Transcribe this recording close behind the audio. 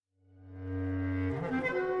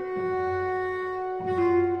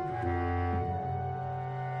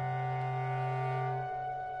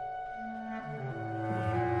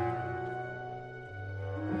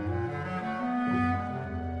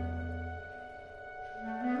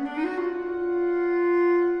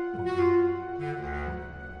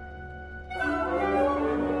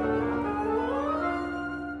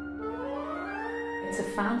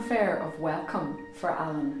fanfare of welcome for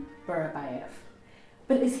Alan Buribayev.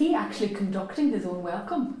 But is he actually conducting his own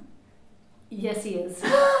welcome? Yes, he is.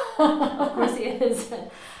 Of course he is.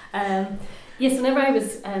 Yes, whenever I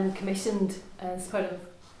was commissioned as part of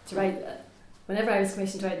whenever I was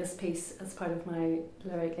commissioned to write this piece as part of my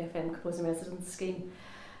Lyric FM Composer Residence scheme,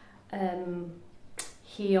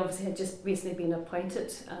 he obviously had just recently been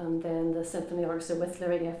appointed, and then the Symphony Orchestra with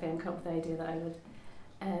Lyric FM came up with the idea that I would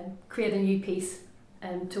create a new piece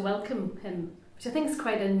to welcome him, which I think is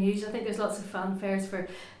quite unusual. I think there's lots of fanfares for,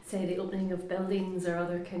 say, the opening of buildings or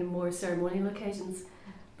other kind of more ceremonial occasions,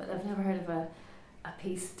 but I've never heard of a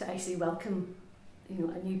piece to actually welcome, a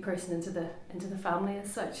new person into the family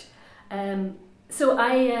as such. So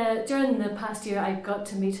I during the past year I got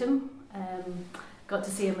to meet him, got to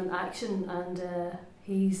see him in action, and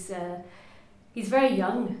he's very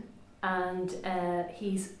young, and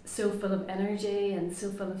he's so full of energy and so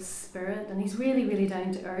full of spirit, and he's really, really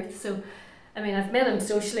down to earth. So I mean, I've met him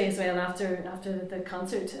socially as well after the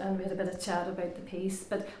concert, and we had a bit of chat about the piece.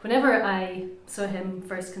 But whenever I saw him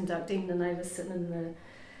first conducting, and I was sitting in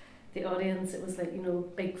the audience, it was like,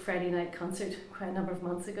 big Friday night concert quite a number of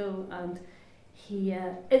months ago, and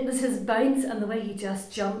it was his bounce and the way he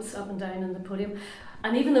just jumps up and down on the podium.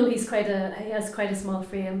 And even though he has quite a small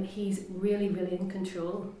frame, he's really, really in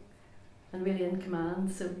control and really in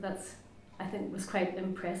command. So that's, I think, was quite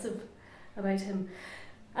impressive about him.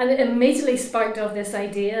 And it immediately sparked off this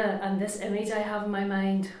idea and this image I have in my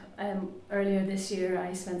mind. Earlier this year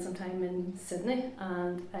I spent some time in Sydney,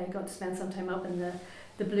 and I got to spend some time up in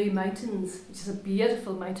the Blue Mountains, which is a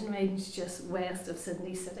beautiful mountain range just west of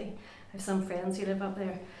Sydney City. I have some friends who live up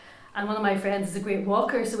there, and one of my friends is a great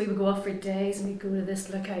walker, so we would go off for days and we'd go to this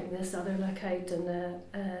lookout and this other lookout, and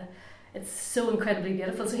it's so incredibly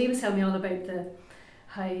beautiful. So he was telling me all about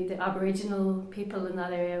how the Aboriginal people in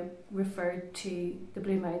that area referred to the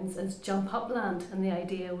Blue Mountains as jump up land, and the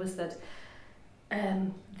idea was that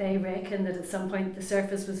they reckon that at some point the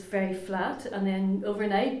surface was very flat, and then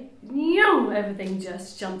overnight, everything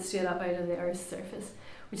just jumped straight up out of the Earth's surface,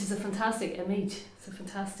 which is a fantastic image. It's a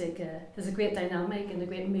fantastic, there's a great dynamic and a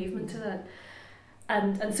great movement to that.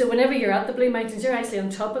 And so whenever you're at the Blue Mountains, you're actually on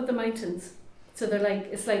top of the mountains. So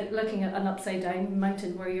it's like looking at an upside down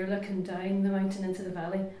mountain, where you're looking down the mountain into the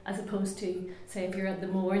valley, as opposed to, say, if you're at the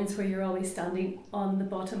Mourns, where you're always standing on the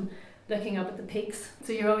bottom looking up at the peaks.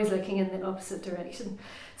 So you're always looking in the opposite direction.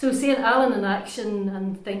 So seeing Alan in action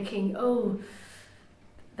and thinking,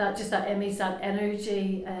 that image, that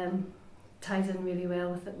energy ties in really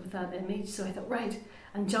well with that image. So I thought, right,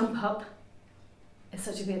 and Jump Up is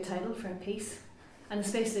such a great title for a piece, and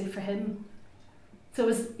especially for him. So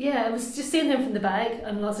it was just seeing him from the bag,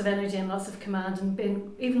 and lots of energy and lots of command, and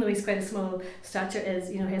even though he's quite a small stature,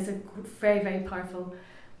 he has a very, very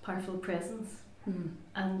powerful presence. Mm.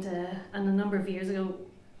 And a number of years ago,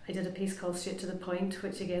 I did a piece called Straight to the Point,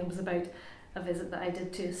 which again was about a visit that I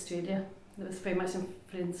did to Australia. It was very much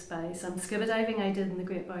influenced by some scuba diving I did in the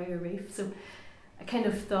Great Barrier Reef. So I kind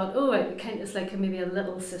of thought, it's like maybe a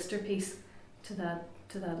little sister piece to that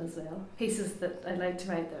as well. Pieces that I like to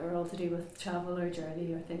write that are all to do with travel or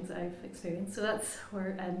journey or things that I've experienced. So that's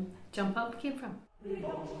where Jump Up came from.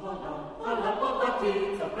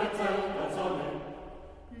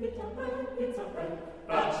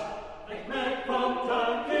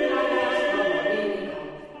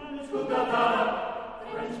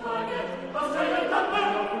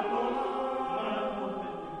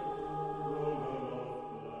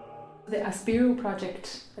 The Aspiro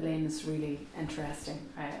Project, Elaine, is really interesting.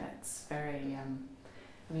 It's very,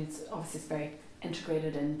 it's very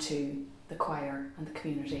integrated into the choir and the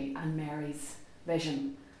community and Mary's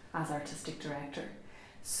vision as artistic director.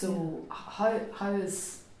 So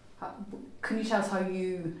can you tell us how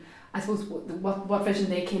you, I suppose, what vision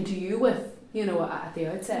they came to you with, at the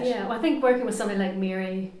outset? Yeah, well, I think working with somebody like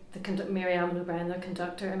Mary, Mary Amond O'Brien, the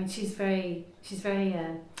conductor, I mean, she's very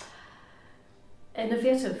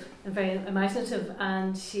innovative and very imaginative,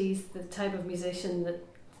 and she's the type of musician that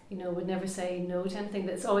would never say no to anything,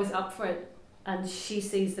 that's always up for it, and she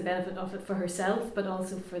sees the benefit of it for herself but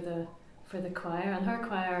also for the choir. And her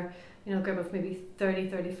choir, a group of maybe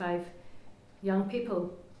 30-35 young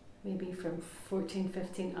people, maybe from 14,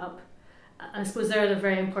 15 up, and I suppose they're at a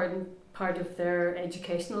very important part of their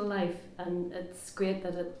educational life, and it's great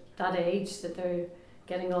that at that age that they're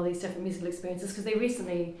getting all these different musical experiences, because they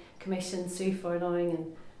recently commissioned Sue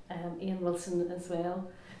Fornoying and Ian Wilson as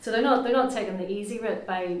well. So they're not taking the easy route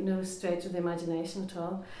by no stretch of the imagination at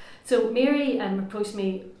all. So Mary approached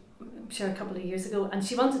me, I'm sure, a couple of years ago, and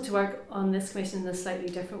she wanted to work on this commission in a slightly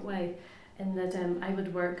different way, in that I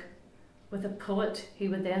would work with a poet who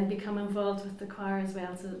would then become involved with the choir as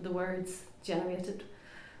well, so that the words generated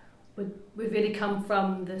would really come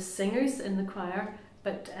from the singers in the choir,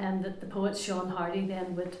 but that the poet Sean Hardie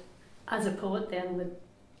then would, as a poet, then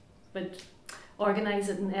would organise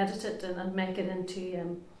it and edit it and make it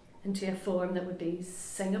into a form that would be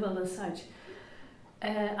singable as such.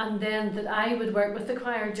 And then that I would work with the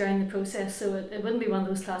choir during the process, so it wouldn't be one of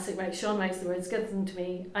those classic, right, Sean writes the words, gives them to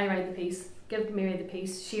me, I write the piece, give Mary the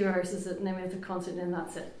piece, she rehearses it, and then we have the concert, and then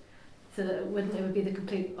that's it. So that it would be the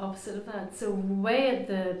complete opposite of that. So way at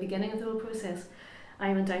the beginning of the whole process,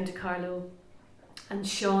 I went down to Carlow, and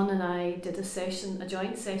Sean and I did a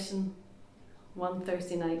joint session one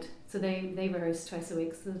Thursday night. So they rehearsed twice a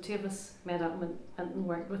week, so the two of us met up and went and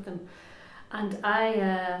worked with them. And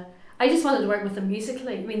I just wanted to work with them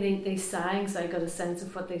musically. I mean, they sang, so I got a sense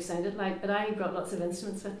of what they sounded like, but I brought lots of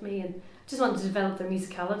instruments with me and just wanted to develop their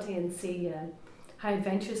musicality and see how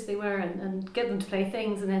adventurous they were and get them to play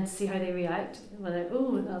things and then to see how they react. Whether,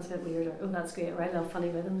 oh, that was a bit weird, or oh, that's great, or I love funny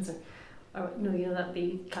rhythms, or no, you know, that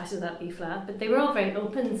B clashes that B flat. But they were all very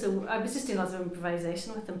open, so I was just doing lots of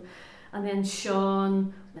improvisation with them. And then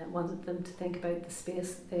Sean wanted them to think about the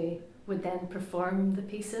space that they would then perform the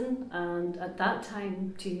piece in, and at that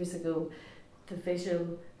time, 2 years ago, the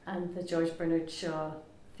Visual and the George Bernard Shaw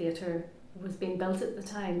Theatre was being built at the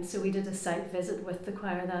time, so we did a site visit with the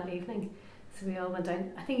choir that evening. So we all went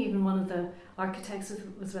down. I think even one of the architects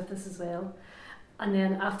was with us as well. And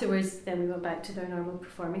then afterwards, then we went back to their normal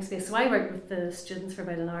performing space. So I worked with the students for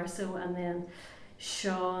about an hour or so, and then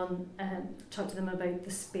Sean talked to them about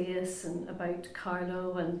the space and about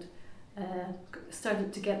Carlow, and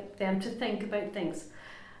started to get them to think about things.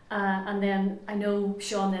 And then I know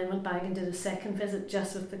Sean then went back and did a second visit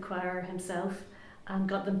just with the choir himself and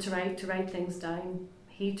got them to write things down.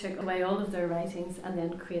 He took away all of their writings and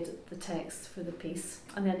then created the text for the piece.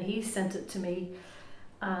 And then he sent it to me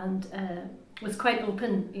and was quite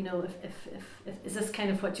open, you know, if is this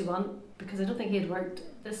kind of what you want? Because I don't think he had worked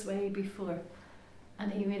this way before.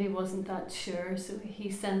 And he really wasn't that sure, so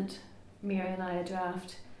he sent Mary and I a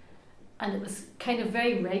draft, and it was kind of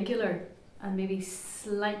very regular and maybe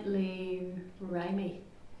slightly rhymey.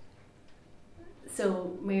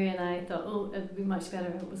 So Mary and I thought, oh, it would be much better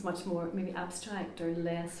if it was much more maybe abstract or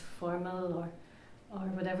less formal or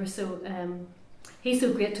whatever. So he's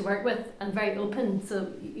so great to work with and very open,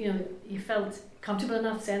 so you know, you felt comfortable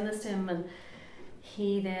enough saying this to him, and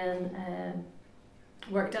he then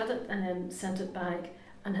worked at it and then sent it back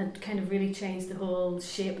and had kind of really changed the whole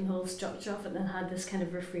shape and the whole structure of it, and had this kind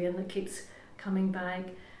of refrain that keeps coming back,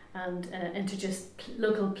 and introduced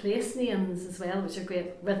local place names as well, which are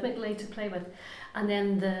great rhythmically to play with. And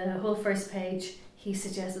then the whole first page, he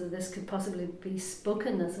suggested that this could possibly be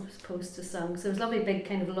spoken as opposed to sung. So it was lovely big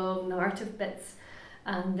kind of long narrative bits,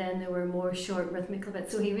 and then there were more short rhythmical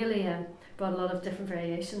bits. So he really brought a lot of different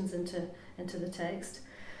variations into the text.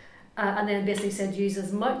 And then basically said use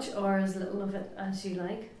as much or as little of it as you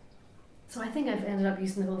like. So I think I've ended up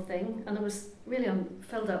using the whole thing, and it was really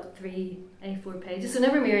filled up 3 A4 pages. So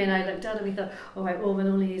whenever Mary and I looked at it, we thought, oh right, we'll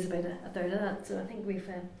only use about a third of that. So I think we've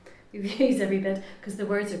used every bit, because the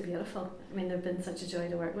words are beautiful. I mean, they've been such a joy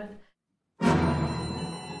to work with.